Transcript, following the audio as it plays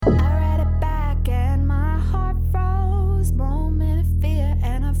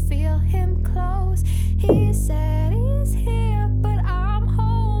close. He said he's here, but I'm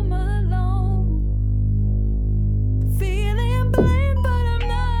home alone. Feeling blind, but I'm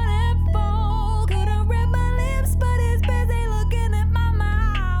not at fault. Could've read my lips, but he's busy looking at my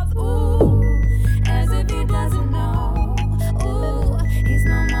mouth. Ooh, as if he doesn't know. Ooh, he's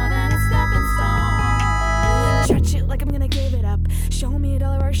no more than a stepping stone. Stretch it like I'm gonna give it up. Show me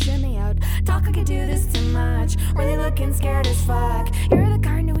 $1 or shimmy out. Talk like I do this too much. Really looking scared as fuck. You're the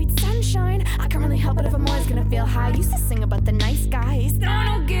kind who eats sunshine. I can't really help it if I'm always gonna feel high. Used to sing about the nice guys. No, I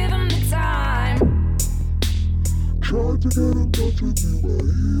don't give him the time. Tried to get in touch with you by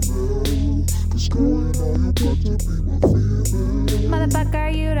email. Cause going on, you got to be my female. Motherfucker,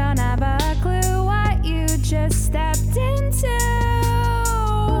 you don't have a clue what you just stepped into.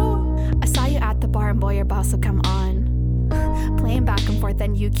 I saw you at the bar and boy, your boss will come on. Playing back and forth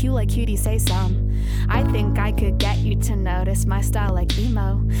and you cue like cutie say some. I think I could get you to notice my style like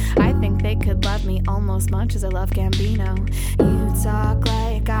emo. I think they could love me almost much as I love Gambino. You talk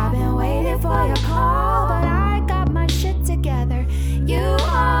like I've been waiting for your call, but I got my shit together. You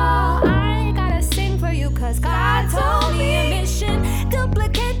all, I ain't gotta sing for you cause God told me a mission.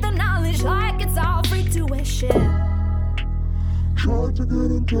 Duplicate the knowledge like it's all free tuition. Tried to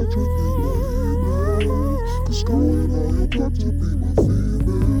get in touch with you by email. Cause going on, you got to be my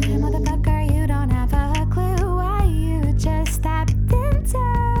female. Motherfucker, you don't have a clue what you just stepped into.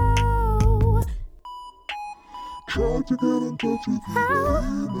 Tried to get in touch with you by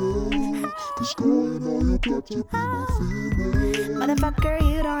email. Cause going on, you got to be my female. Motherfucker,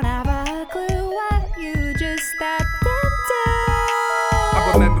 you don't have a clue what you just stepped into.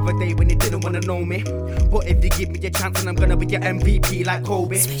 I remember the day when you didn't wanna know me. But if you give me a chance, then I'm gonna be your MVP like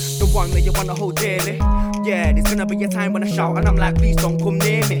Kobe. The one that you wanna hold dearly. Yeah, there's gonna be a time when I shout and I'm like, please don't come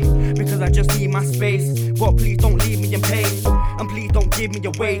near me. Because I just need my space. But please don't leave me in pain. And please don't give me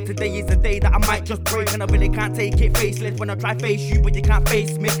away. Today is the day that I might just break. And I really can't take it faceless when I try face you, but you can't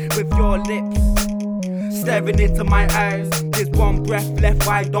face me with your lips staring into my eyes. There's one breath left,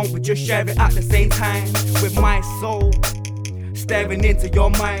 why don't we just share it at the same time? With my soul staring into your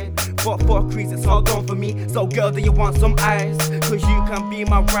mind. But for crease, it's all gone for me. So girl, do you want some eyes? Cause you can be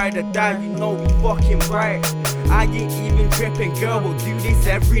my ride or die, you know we fucking right. I ain't even tripping, girl, we'll do this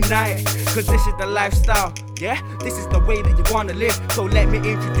every night. Cause this is the lifestyle, yeah? This is the way that you wanna live. So let me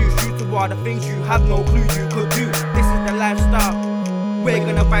introduce you to all the things you have no clue you could do. This is the lifestyle. We're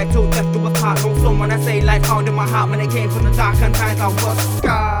gonna fight till death do us part. Know someone I say life found in my heart when it came from the dark and times I was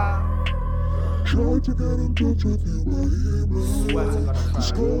scarred. Tried to get in touch with you by email.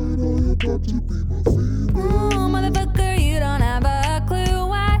 Cause going on, you got to be my female. Ooh, motherfucker, you don't have a clue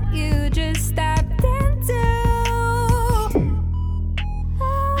what you just stepped into.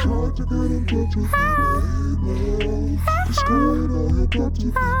 Tried to get in touch with you by email. Cause going on, you got to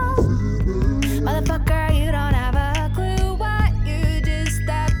be my female. Motherfucker, you don't have a clue what you just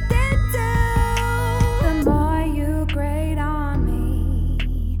stepped into. The more you grade on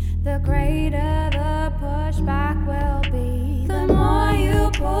me, the greater the pushback will be. The more you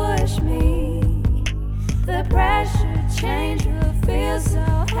push me, the pressure change will feel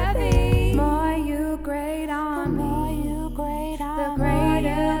so heavy. The more you grade on me, the greater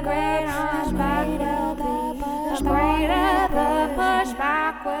the pushback will be. The greater the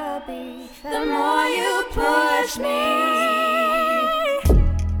pushback will be. The more you push me.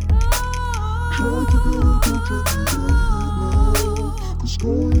 Tried to get in touch with you by email. Cause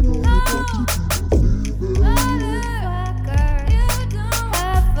going on, you got to be my